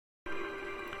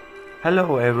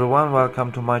Hello everyone,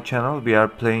 welcome to my channel. We are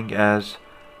playing as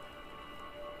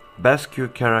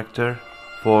Basque character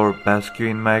for Basque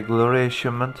in My Glory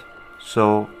achievement.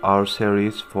 So our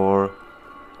series for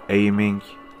aiming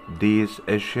these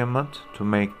achievement, to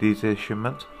make these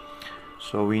achievement.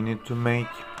 So we need to make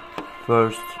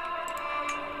first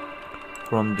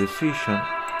from decision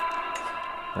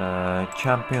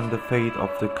champion the fate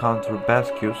of the counter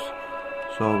Basques.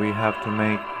 So we have to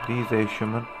make these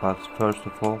achievement, but first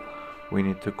of all we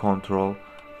need to control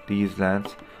these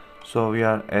lands. So we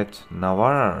are at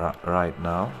Navarra right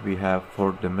now. We have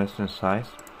 4 domestic size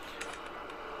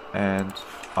and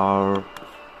our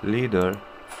leader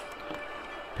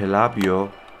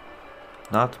Pelabio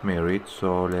not married,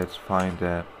 so let's find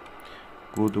a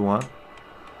good one.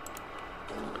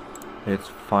 Let's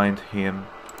find him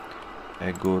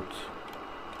a good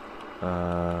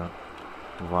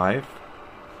wife.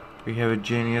 We have a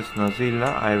genius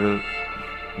Nazila. I will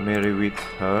marry with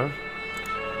her.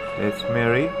 Let's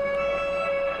marry.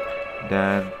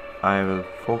 Then I will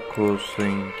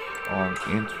focusing on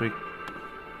intrigue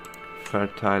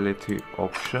fertility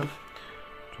option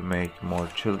to make more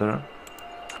children.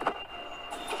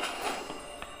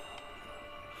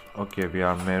 Okay, we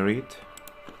are married.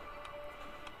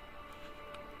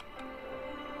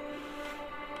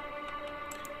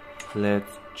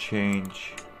 Let's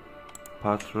change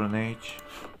patronage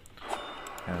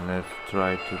and let's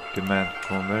try to demand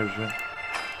conversion.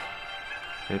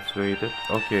 Let's wait it.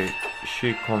 Okay,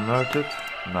 she converted.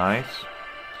 Nice.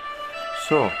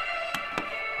 So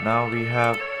now we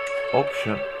have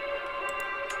option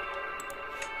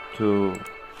to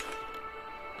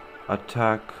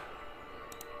attack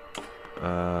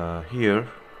here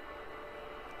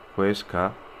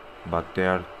Basque, but they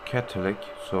are Catholic,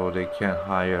 so they can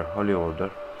hire holy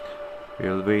order.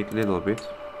 We'll wait a little bit.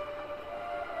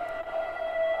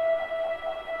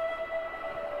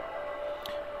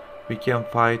 We can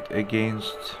fight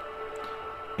against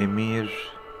Emir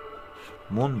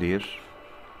Mundir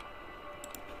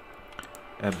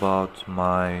about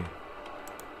my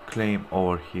claim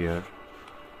over here.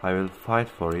 I will fight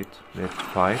for it. Let's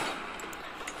fight.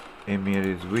 Emir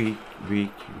is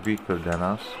weaker than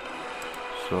us,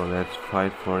 so let's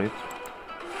fight for it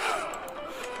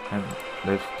and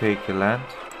let's take a land.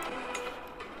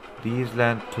 This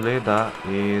land Toledo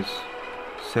is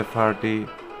Sephardi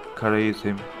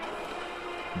Karaizm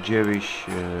Jewish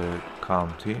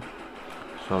county,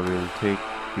 so we'll take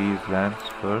these lands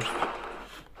first.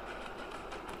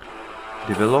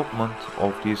 Development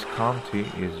of this county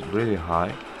is really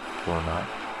high for now.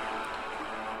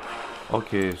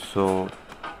 Okay, so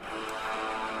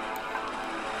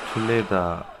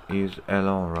Toledo is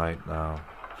alone right now.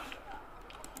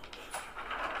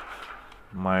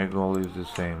 My goal is the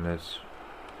same. Let's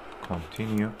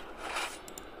continue.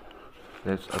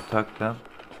 Let's attack them.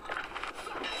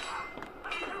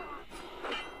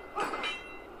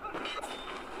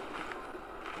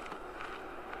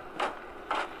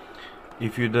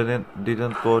 If you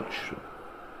didn't watch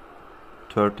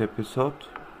third episode,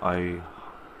 I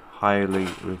highly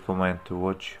recommend to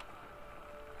watch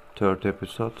third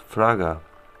episode. Fraga,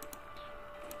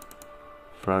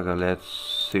 let's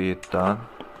see it done.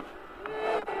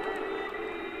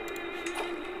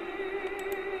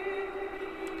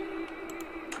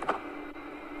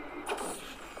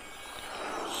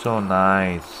 So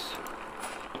nice.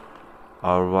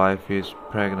 Our wife is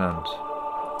pregnant.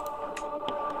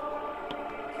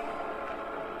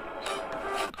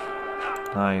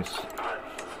 Nice.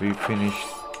 We finished.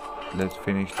 Let's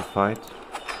finish the fight.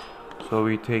 So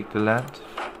we take the land.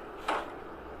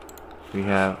 We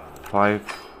have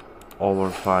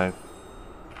 5/5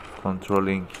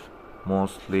 controlling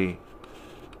mostly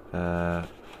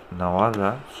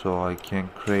Navarra, so I can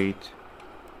create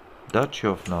Duchy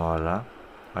of Navarra.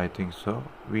 I think so.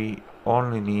 We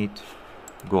only need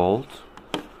gold,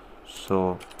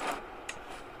 so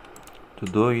to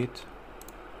do it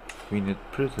we need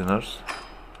prisoners.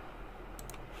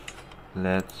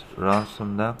 Let's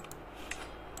ransom them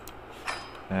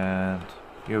and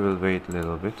you will wait a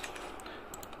little bit.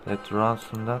 Let's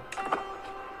ransom them.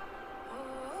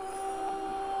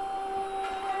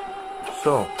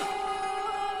 So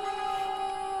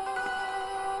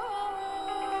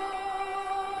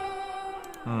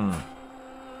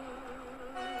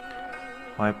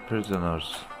my prisoners.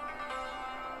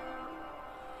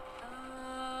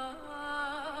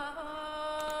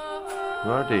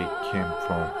 Where they came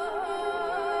from?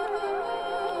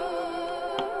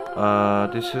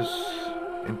 This is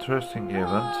interesting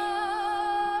event.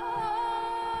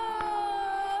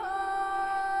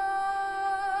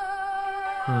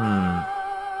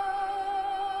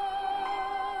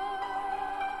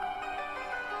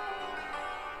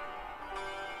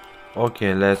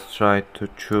 Okay, let's try to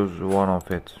choose one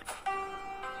of it.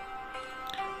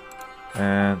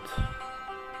 And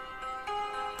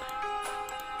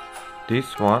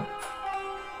this one,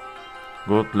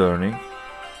 good learning.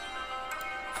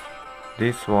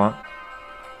 This one,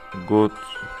 good.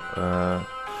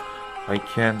 I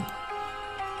can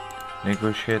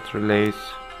negotiate relays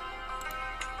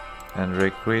and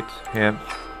recruit him.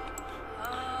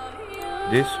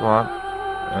 This one,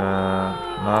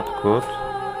 not good.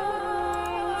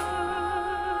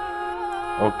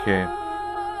 Okay.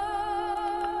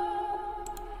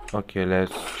 Okay,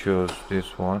 let's choose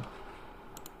this one.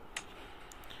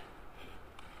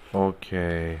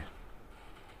 Okay.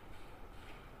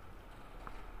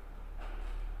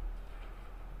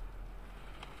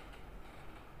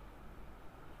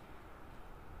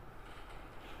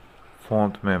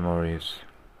 Font memories.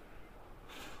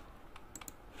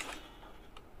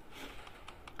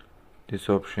 This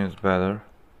option is better.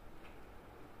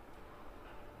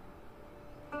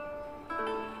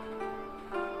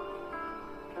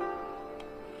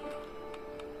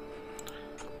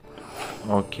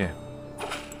 Okay.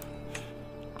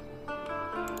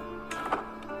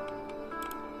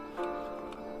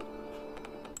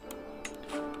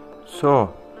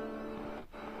 So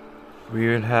we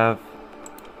will have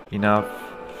enough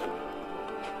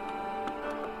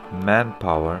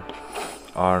manpower,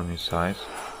 army size.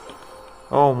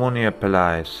 Oh, money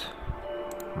applies.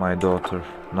 My daughter,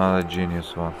 not a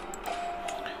genius one.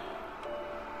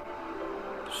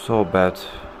 So bad.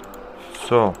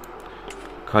 So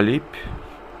Kalip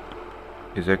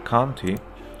is a county,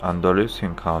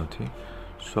 Andalusian county.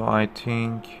 So I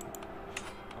think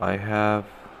I have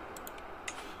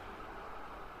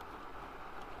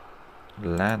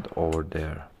land over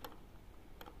there,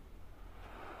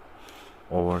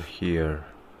 over here.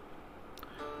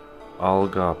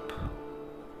 Algarve.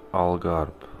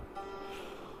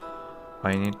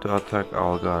 I need to attack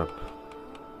Algarve.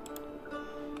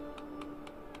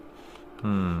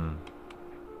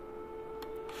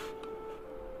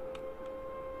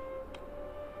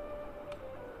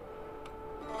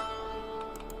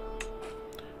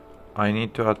 I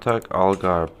need to attack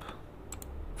Algarve.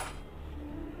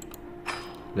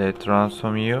 Let's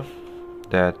ransom you,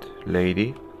 that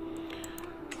lady.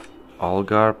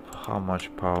 Algarve, how much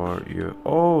power you...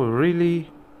 Oh,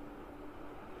 really?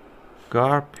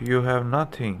 Garp, you have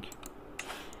nothing.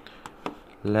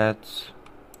 Let's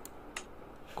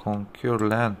conquer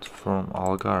land from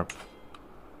Algarve.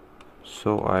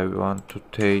 So I want to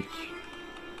take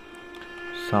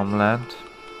some land.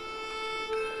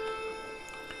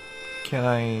 Can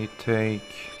I take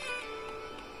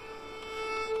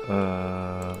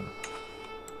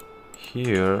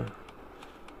here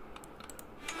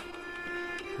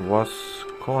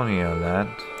Vasconia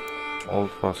land,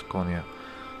 old Vasconia?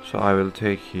 So I will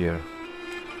take here.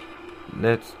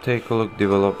 Let's take a look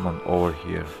development over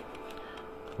here.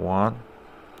 1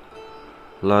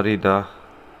 Larida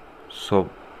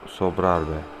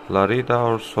Sobrarbe. Larida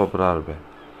or Sobrarbe.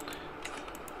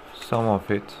 Some of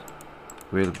it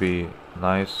will be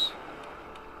nice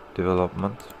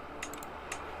development.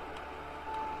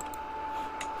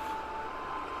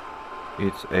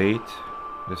 It's 8.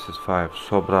 This is 5.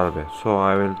 Sobrarbe. So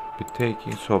I will be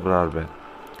taking Sobrarbe.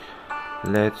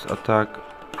 Let's attack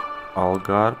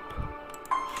Algarve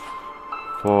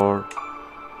for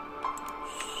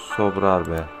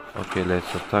Sobrarbe. Okay,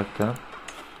 let's attack them.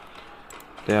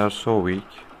 They are so weak,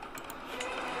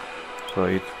 so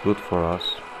it's good for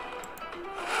us.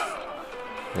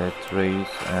 Let's raise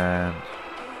and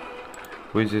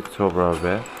visit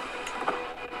Sobrarbe.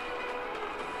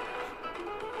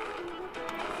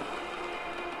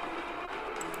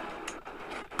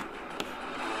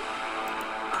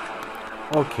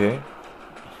 Okay,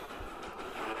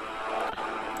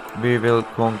 we will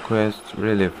conquest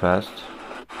really fast.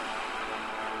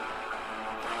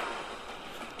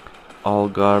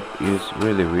 Algarve is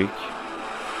really weak.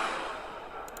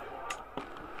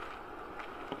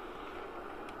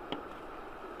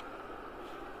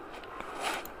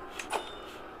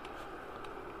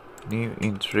 New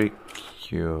intrigue,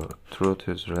 truth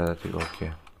is relative.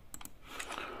 Okay.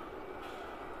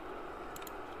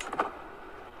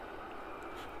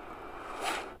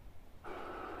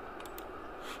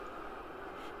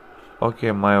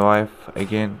 Okay, my wife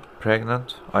again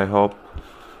pregnant. I hope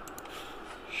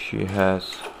she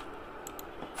has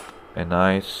a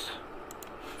nice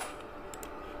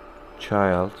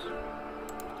child.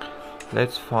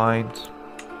 Let's find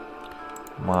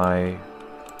my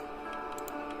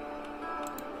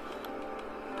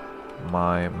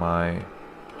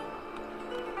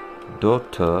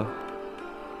daughter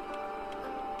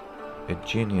a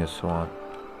genius one.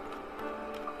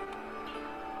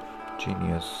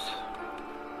 Genius.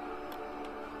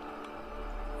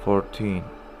 14.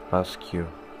 Basque.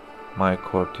 My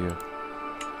courtier.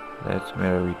 Let's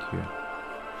marry with you.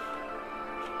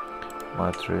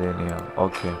 Matrilineal.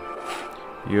 Okay.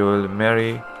 You will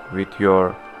marry with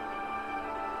your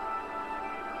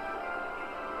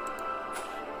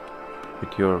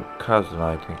cousin,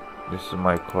 I think. This is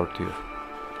my courtier.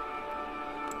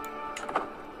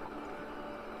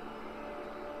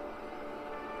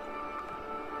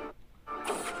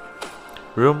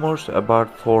 Rumors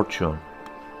about fortune.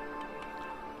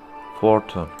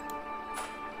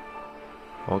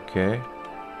 Okay.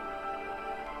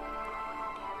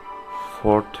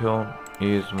 Fortune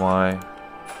is my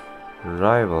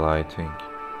rival, I think.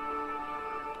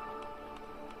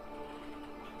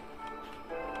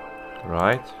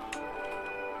 Right?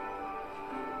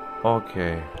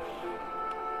 Okay.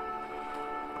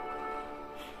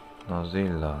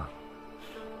 Nozilla.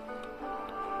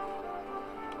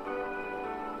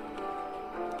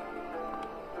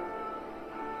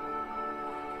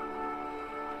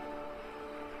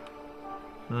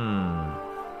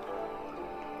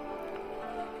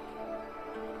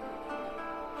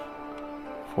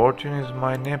 Fortune is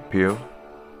my nephew.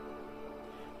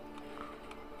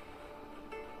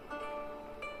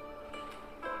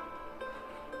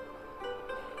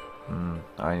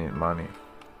 I need money.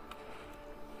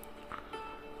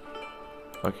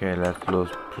 Okay, let's lose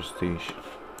prestige.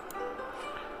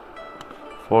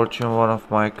 Fortune, one of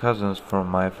my cousins from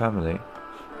my family,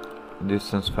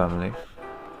 distance family.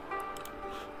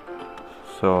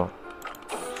 So,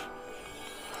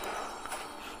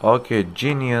 okay,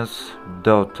 genius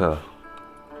daughter.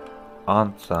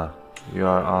 Ansa, you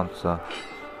are Ansa.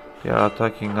 They are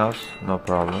attacking us, no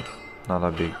problem, not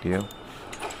a big deal.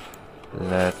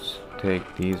 Let's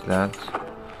take these lands.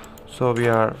 So we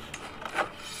are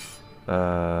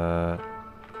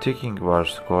ticking war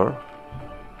score.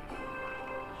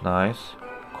 Nice.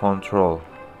 Control.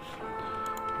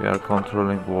 We are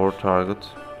controlling war target.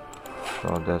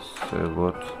 So that's a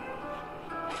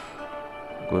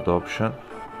good option.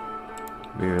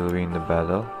 We will win the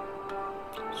battle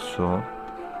soon.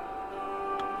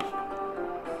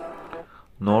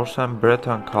 Norse and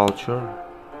Breton culture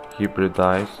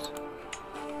hybridized.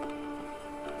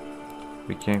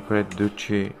 We can create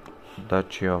Duchy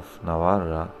of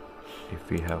Navarra if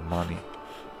we have money.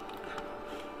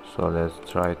 So let's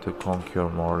try to conquer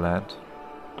more land.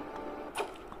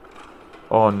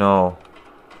 Oh no.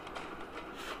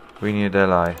 We need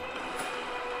ally.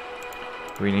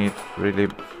 We need really...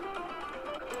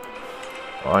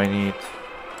 I need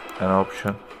an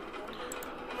option.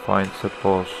 Find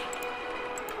suppose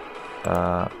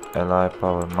ally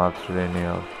power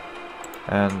matrilineal.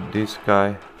 And this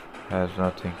guy has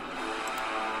nothing.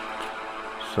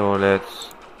 So let's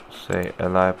say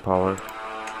ally power.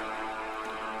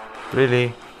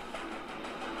 Really?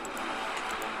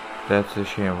 That's a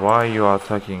shame. Why you are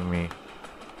attacking me?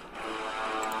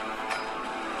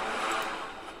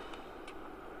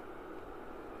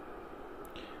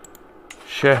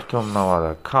 Shehtom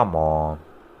Navarra, come on.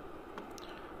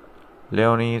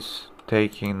 Leonis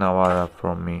taking Navarra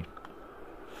from me.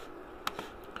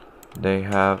 They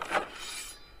have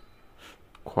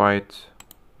quite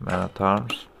many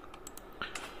arms.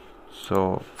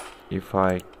 So if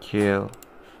I kill,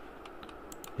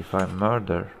 if I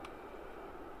murder,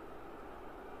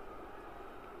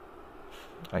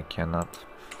 I cannot.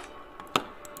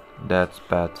 That's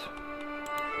bad.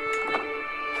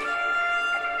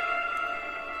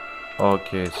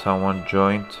 Okay, someone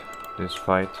joined this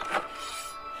fight.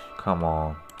 Come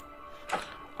on.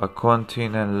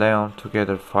 Aquantin and Leon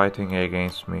together fighting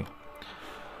against me.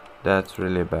 That's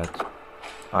really bad.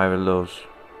 I will lose.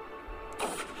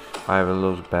 I will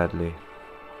lose badly.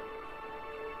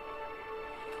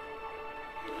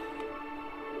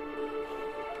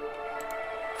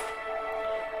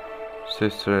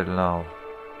 Sister now.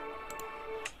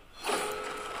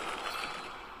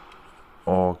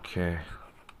 Okay.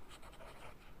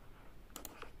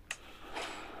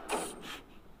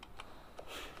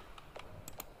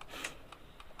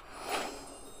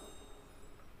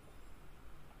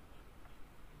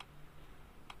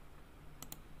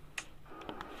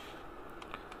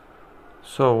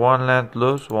 So one land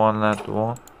lose, one land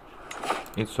won.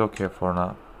 It's okay for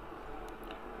now.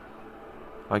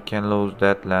 I can lose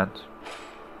that land.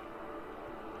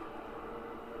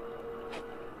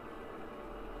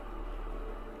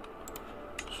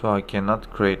 So I cannot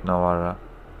create Navarra.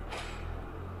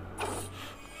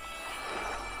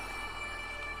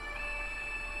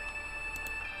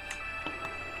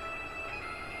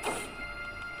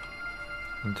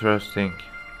 Interesting.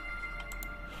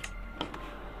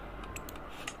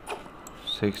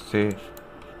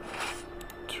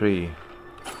 63.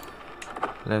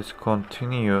 Let's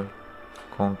continue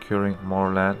conquering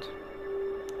more land.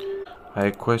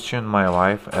 I questioned my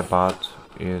wife about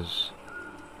is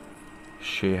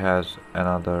she has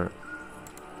another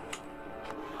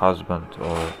husband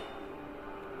or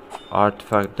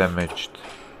artifact damaged.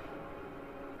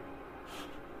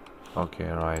 Okay,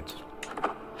 right.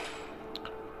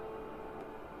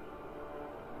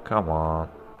 Come on.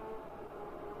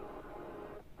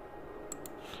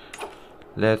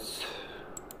 That's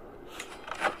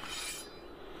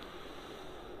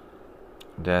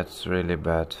really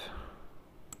bad.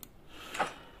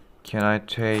 Can I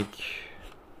take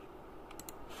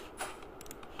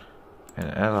an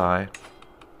ally?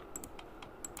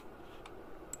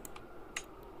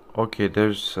 Okay,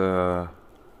 there's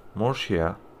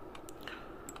Murcia,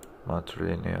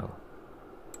 matrilineal.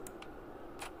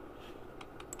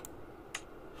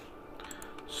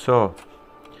 So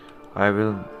I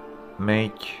will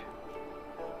make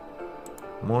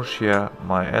Murcia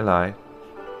my ally.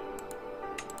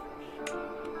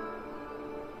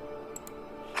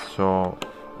 So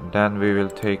then we will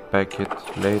take back it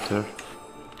later.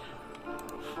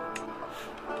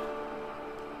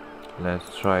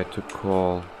 Let's try to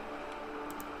call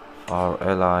our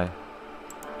ally.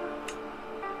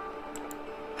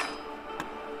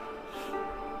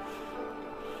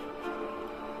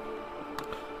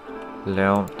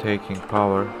 Leon taking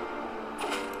power.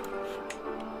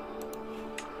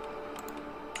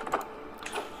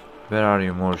 Where are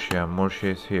you, Murcia? Murcia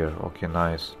is here. Okay,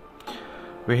 nice.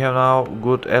 We have now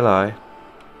good ally,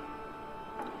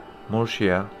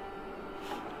 Murcia,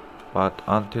 but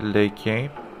until they came,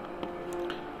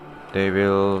 they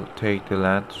will take the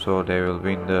land, so they will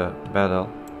win the battle.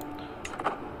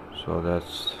 So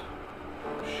that's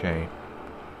shame.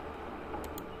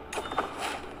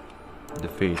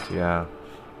 Defeat, yeah.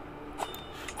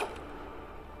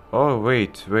 Oh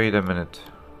wait a minute.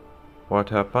 What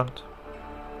happened?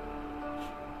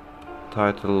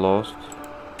 Title lost.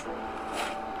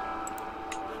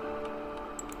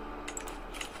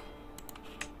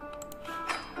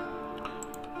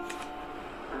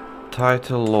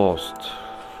 Title lost,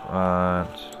 and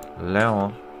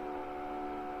Leon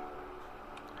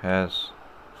has.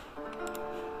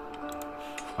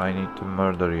 I need to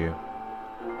murder you.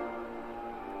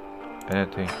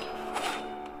 Anything.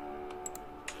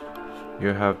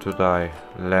 You have to die,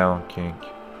 Leon King.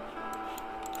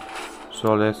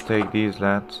 So let's take these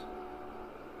lands.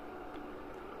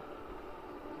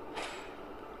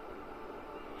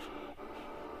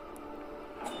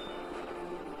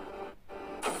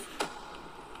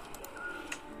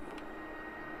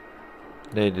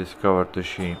 They discovered the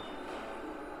sheep.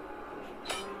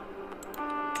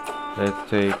 Let's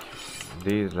take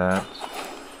these lands.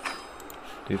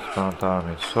 Discount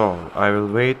army. So I will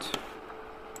wait.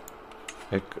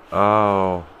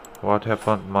 Oh, what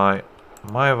happened? My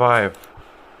wife.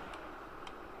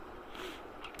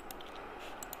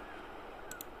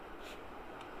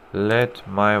 Let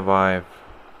my wife.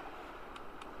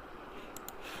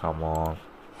 Come on.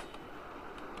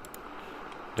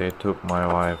 They took my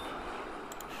wife.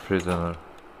 Prisoner.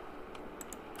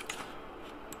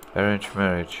 Arranged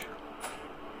marriage.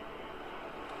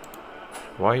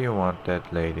 Why you want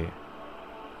that lady?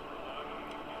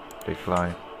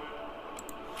 Decline.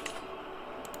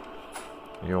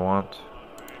 You want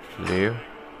leave?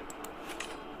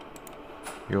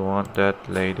 You want that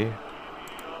lady?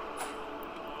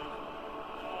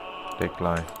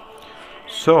 Decline.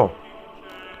 So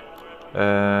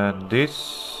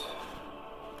this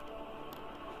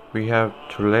we have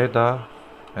Toledo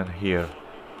and here.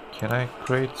 Can I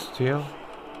create steel?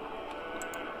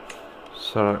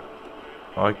 So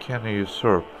I can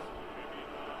usurp.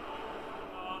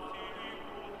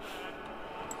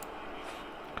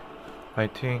 I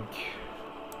think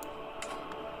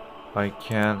I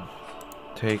can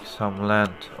take some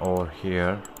land over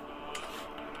here.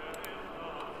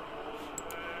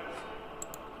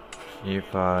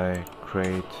 If I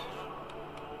create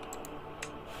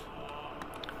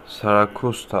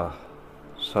Saracusta,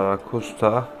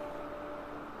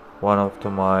 one of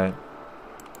my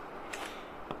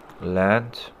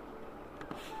land,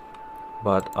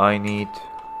 but I need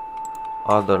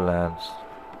other lands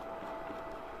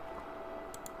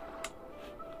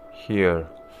here,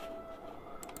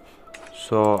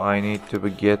 so I need to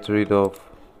get rid of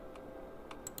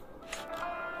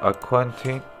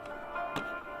Aquentin,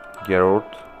 Gerard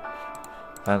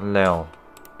and Leon.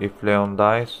 If Leon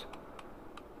dies,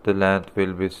 the land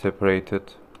will be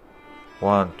separated.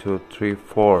 1, 2, 3,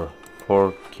 4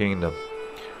 for kingdom.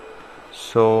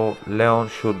 So Leon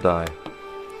should die.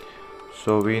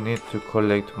 So we need to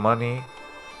collect money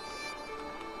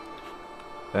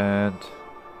and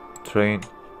train.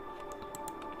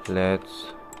 Let's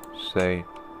say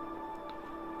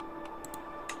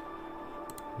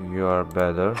you are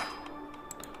better.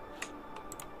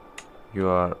 You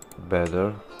are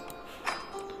better.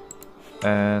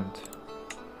 And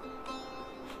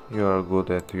you are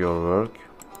good at your work.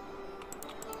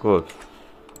 Good.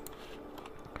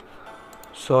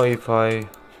 So if I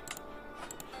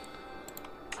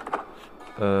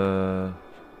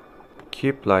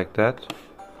keep like that,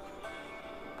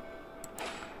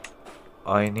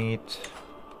 I need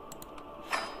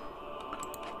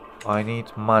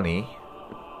money.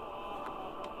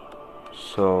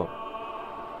 So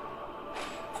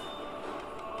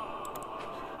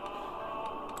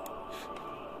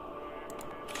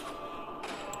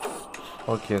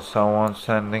okay, someone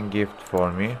sending gift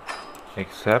for me,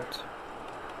 except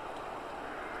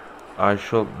I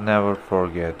should never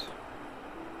forget.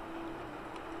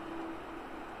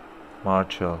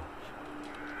 Marshall,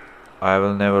 I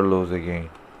will never lose again.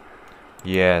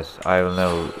 Yes, I will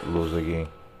never lose again.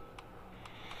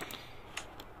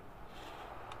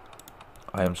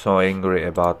 I am so angry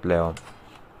about Leon.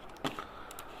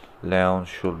 Leon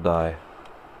should die.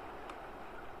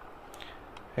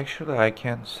 Actually, I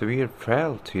can swear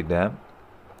fealty them,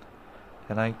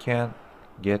 and I can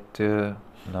get the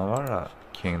Navarra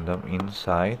kingdom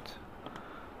inside.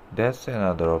 That's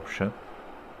another option.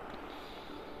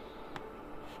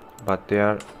 But they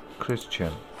are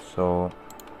Christian, so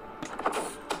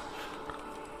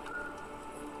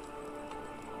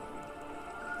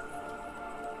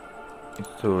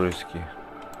it's too risky.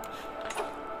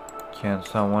 Can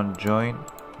someone join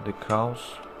the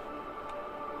cause?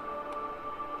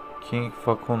 King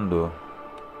Facundo.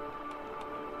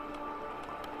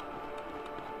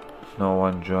 No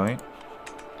one join.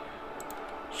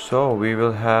 So we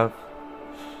will have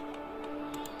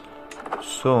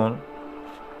soon.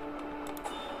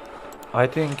 I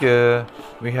think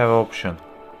we have option.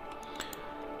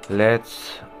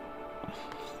 Let's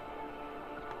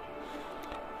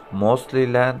mostly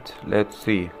land. Let's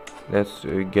see. Let's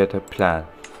get a plan.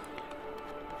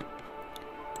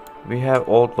 We have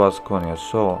Old Vasconia,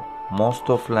 so most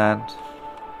of land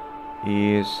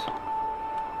is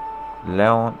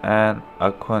Leon and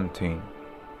Aquitaine.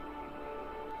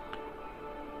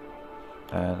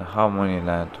 And how many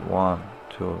land? 1,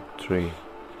 2, 3,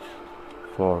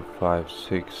 4, 5,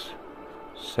 6,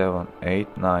 7,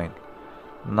 8, 9.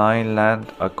 9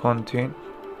 land Aquitaine.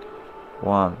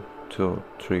 1, 2,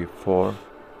 3, 4.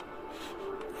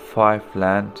 5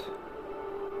 land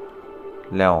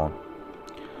Leon.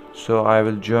 So I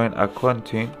will join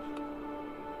Aquitaine.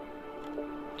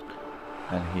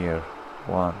 And here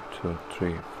 1, 2,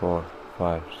 3, 4,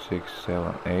 5, 6,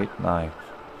 7, 8, 9.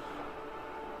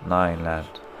 9 land.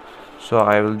 So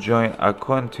I will join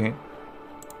Aquitaine.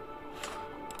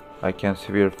 I can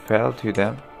swear fealty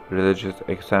them, religious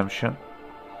exemption.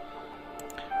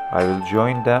 I will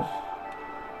join them.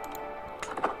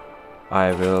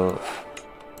 I will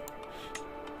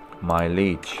my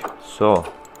liege.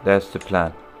 So that's the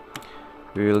plan.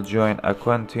 We will join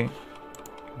Aquitaine.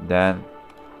 Then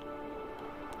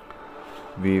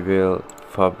we will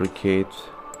fabricate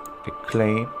a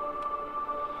claim.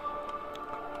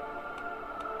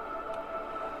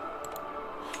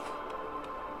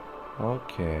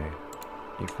 Okay,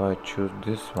 if I choose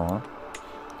this one,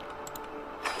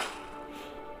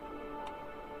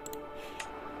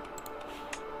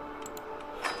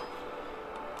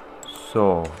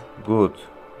 so good,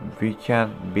 we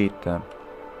can beat them.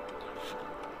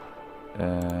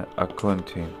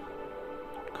 Aquitaine,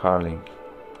 Carling,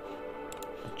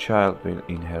 the child will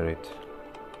inherit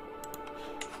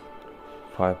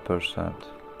 5%.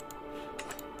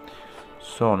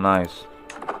 So nice.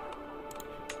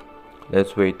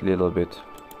 Let's wait a little bit.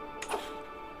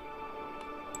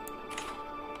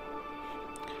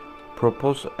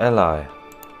 Propose ally.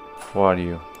 Who are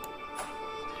you?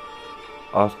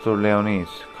 Astor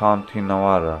Leonese, County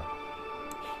Navarra.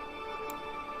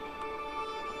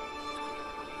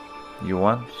 You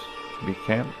once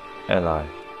became ally.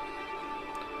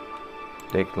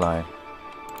 Decline.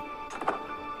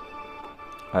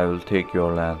 I will take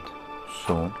your land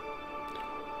soon.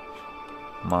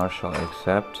 Marshal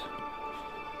accept.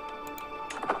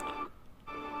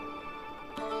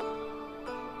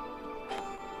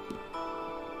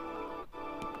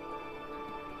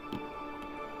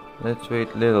 Let's wait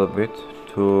a little bit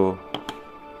to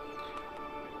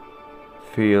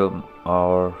film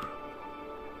our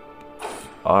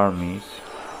armies.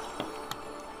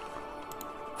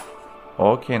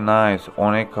 Okay, nice.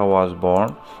 Oneka was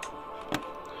born.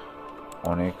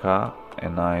 Oneka, a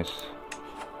nice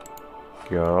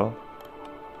girl.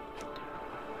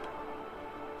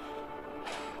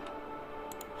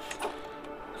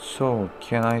 So,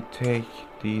 can I take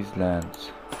these lands?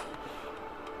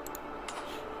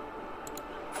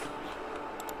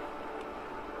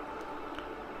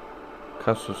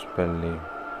 Casus belli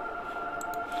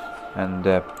and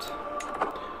debt.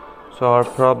 So our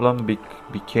problem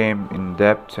became in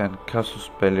debt and casus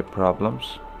belli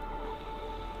problems.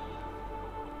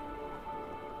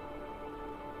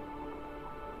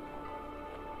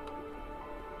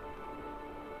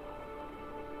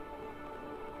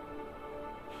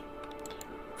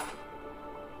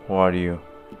 Who are you?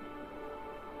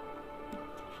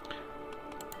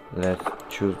 Let's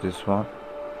choose this one.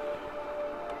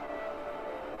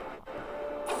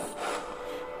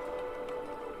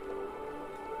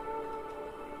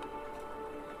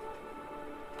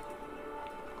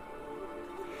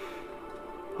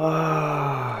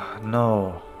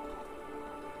 No.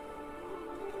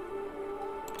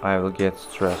 I will get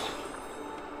stressed.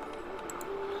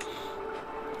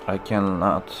 I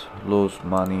cannot lose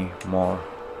money more.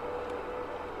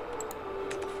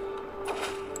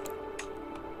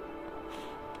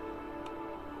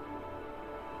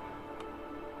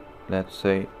 Let's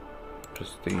say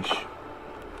prestige.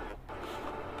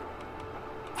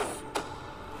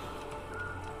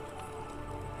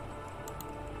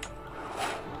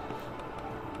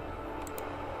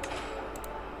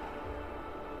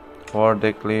 War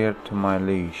declared to my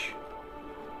liege.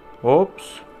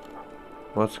 Oops!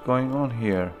 What's going on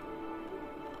here?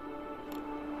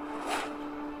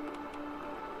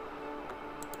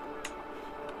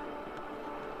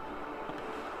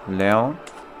 Leon?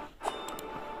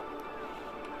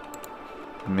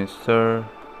 Mr.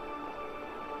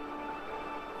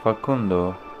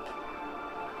 Facundo?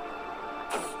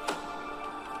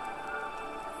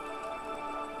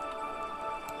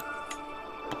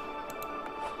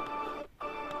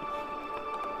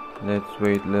 Let's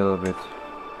wait a little bit.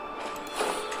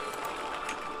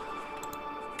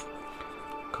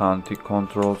 County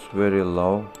controls very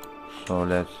low, so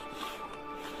let's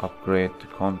upgrade the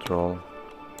control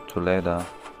to Leda.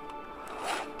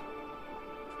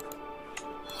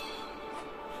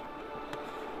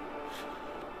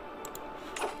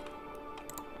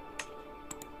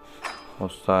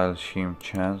 Hostile shim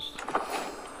chance.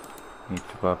 Need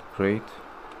to upgrade.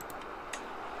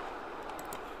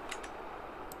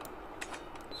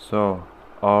 So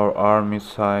our army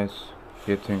size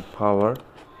getting power.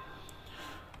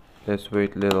 Let's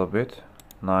wait a little bit.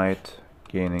 Knight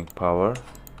gaining power.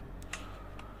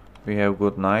 We have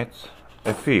good knights.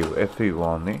 A few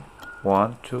only.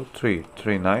 1, 2, 3.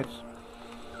 3 knights.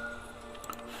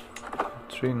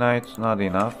 3 knights not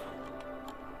enough.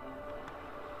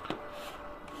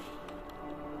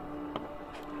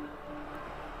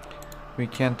 We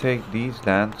can take these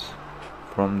lands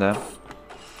from them.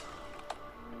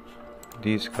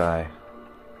 This guy.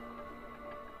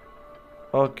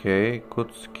 Okay,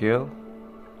 good skill.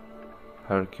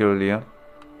 Herculean.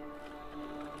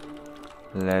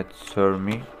 Let's serve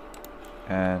me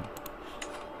and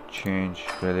change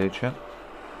religion.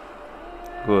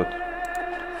 Good.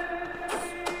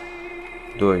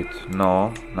 Do it.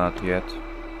 No, not yet.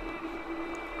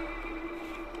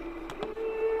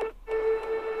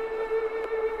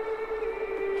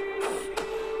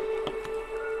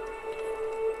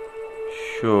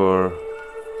 Sure.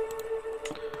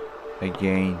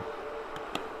 Again.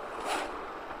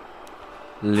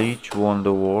 Leech won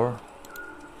the war.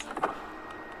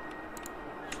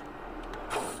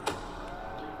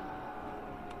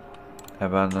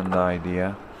 Abandon the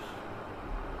idea.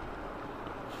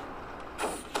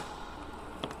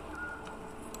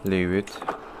 Leave it.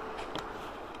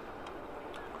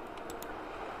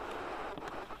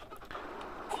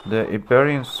 The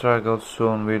Iberian struggle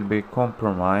soon will be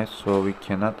compromised, so we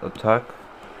cannot attack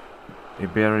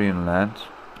Iberian land.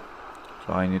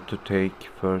 So I need to take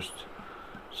first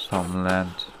some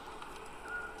land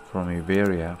from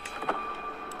Iberia.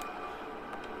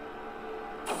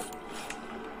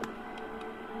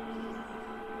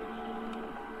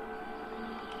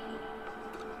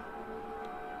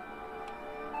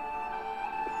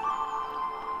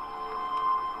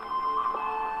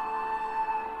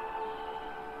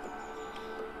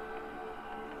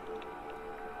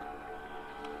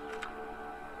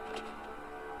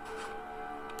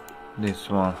 This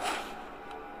one.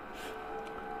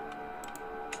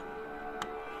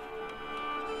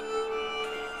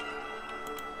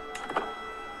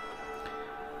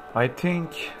 I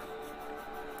think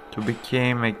to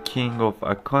become a king of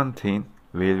accounting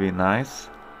will be nice.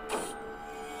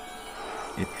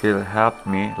 It will help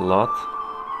me a lot.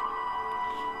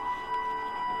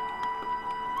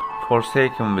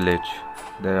 Forsaken village.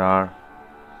 There are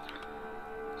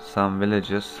some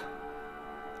villages.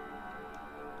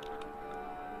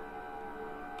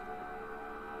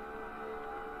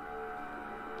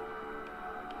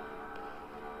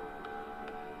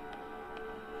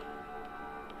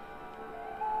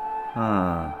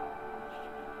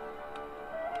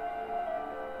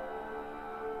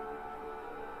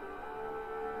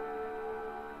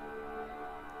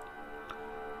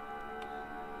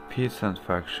 Peasant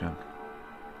faction.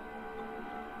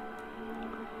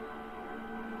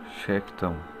 Check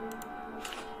them.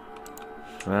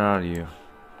 Where are you?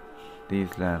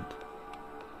 These land.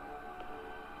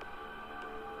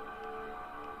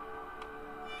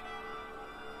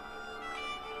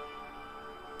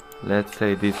 Let's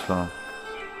say this one.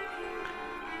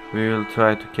 We will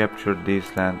try to capture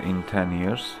this land in 10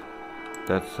 years.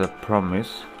 That's a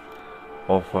promise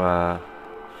of a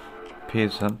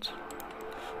peasant.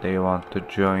 They want to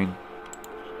join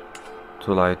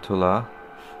Tula.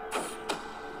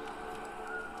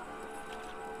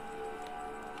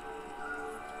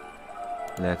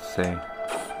 Let's say.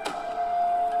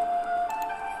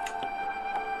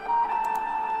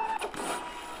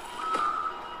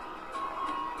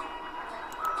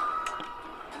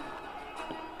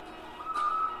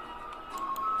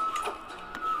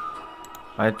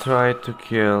 I tried to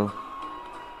kill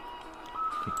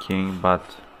the king, but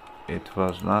it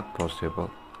was not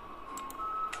possible,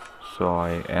 so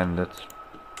I ended.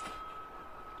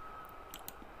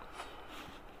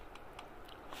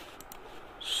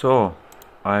 So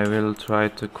I will try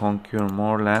to conquer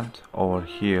more land over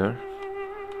here,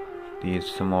 these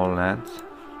small lands.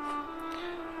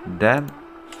 Then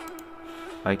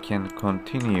I can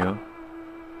continue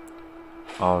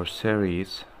our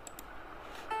series.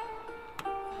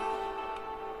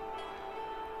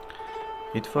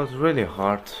 It was really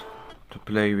hard to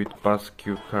play with Basque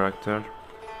character.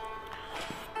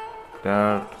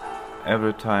 There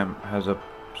every time has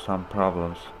some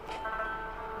problems.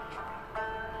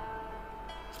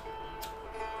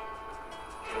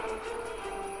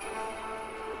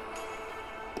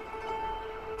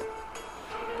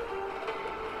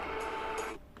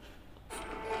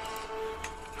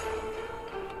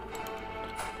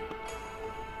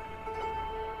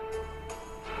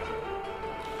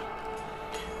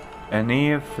 A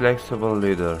new flexible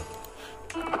leader.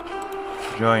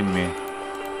 Join me.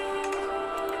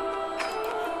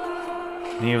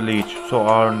 New leech. So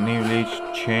our new leech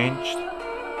changed.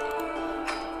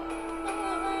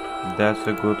 That's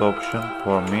a good option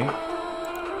for me.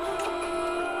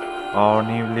 Our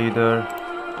new leader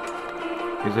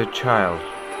is a child.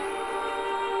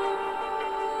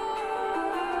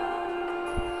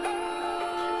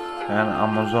 An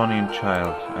Amazonian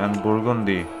child and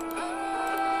Burgundy.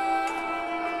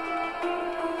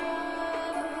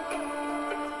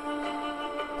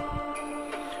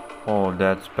 Oh,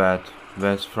 that's bad.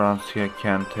 West Francia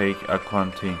can take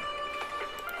Aquitaine.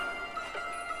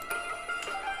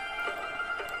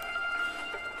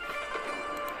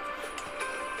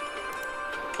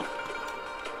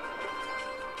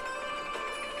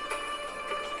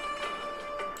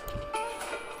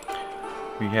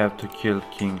 We have to kill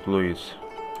King Louis.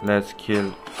 Let's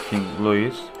kill King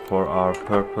Louis for our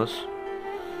purpose.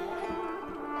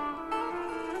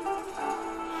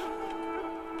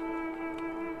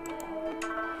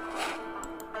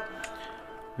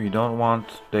 We don't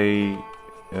want they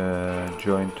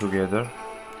join together,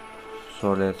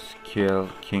 so let's kill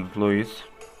King Louis.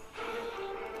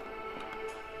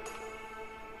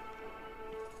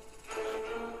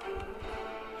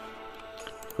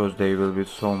 Because they will be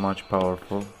so much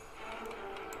powerful.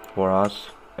 For us,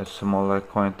 a smaller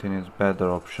Aquitaine is better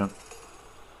option.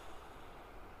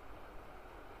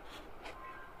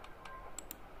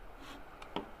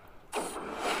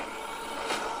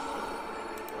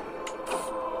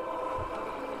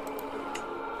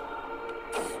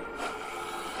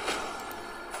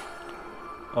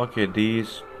 Okay,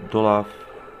 these Dulaf,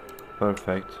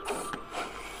 perfect.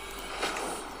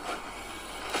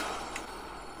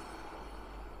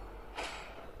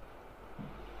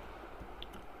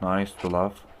 Nice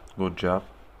Dulaf, good job.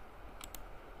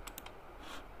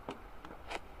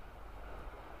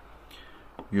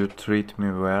 You treat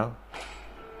me well.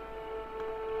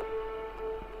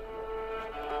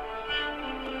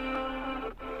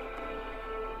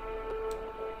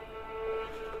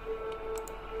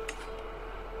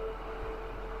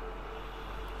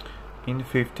 In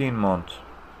 15 months.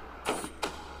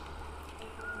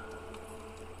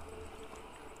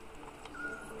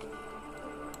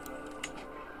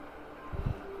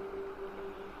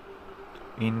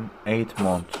 in 8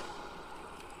 months.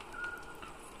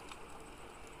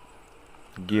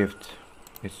 Gift.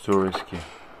 It's too risky.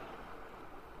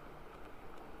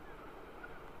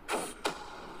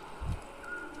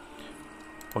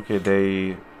 Okay,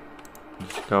 they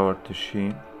discovered the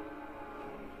sheen.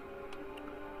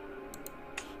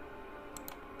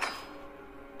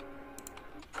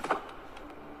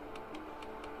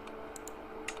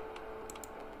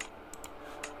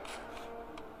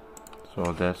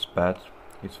 So that's bad.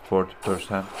 It's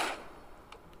 40%.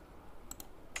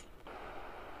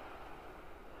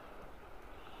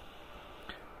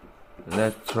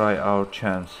 Let's try our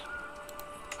chance.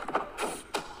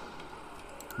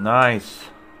 Nice.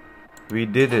 We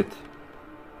did it.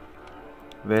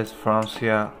 West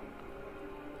Francia,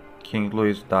 King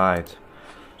Louis died.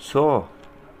 So,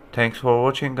 thanks for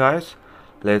watching, guys.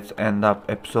 Let's end up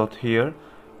episode here.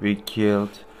 We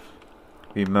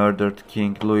murdered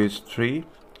King Louis III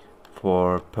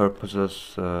for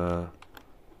purposes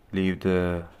leave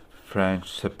the French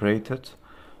separated.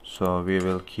 So we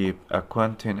will keep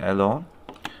Quentin alone,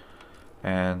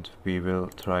 and we will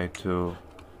try to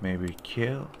maybe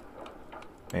kill,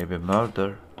 maybe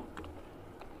murder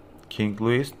King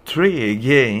Louis III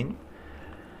again.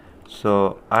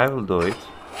 So I will do it.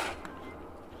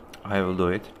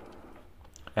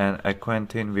 And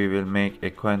Quentin, we will make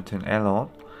Quentin alone.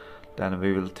 Then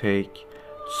we will take.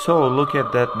 So look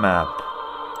at that map.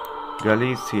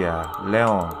 Galicia,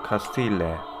 Leon,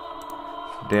 Castile.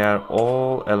 They are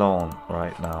all alone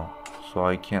right now. So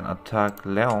I can attack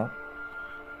Leon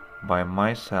by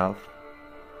myself.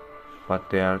 But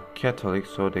they are Catholic,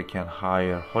 so they can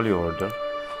hire Holy Order.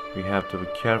 We have to be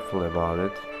careful about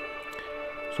it.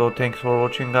 So thanks for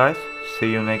watching, guys.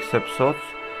 See you next episode.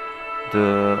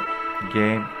 The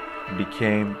game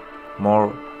became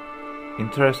more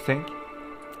interesting.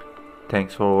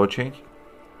 Thanks for watching.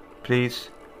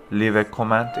 Please leave a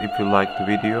comment if you like the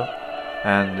video,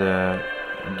 and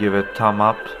give a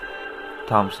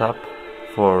thumbs up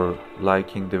for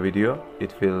liking the video.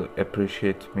 It will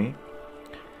appreciate me.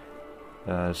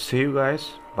 See you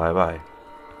guys. Bye bye.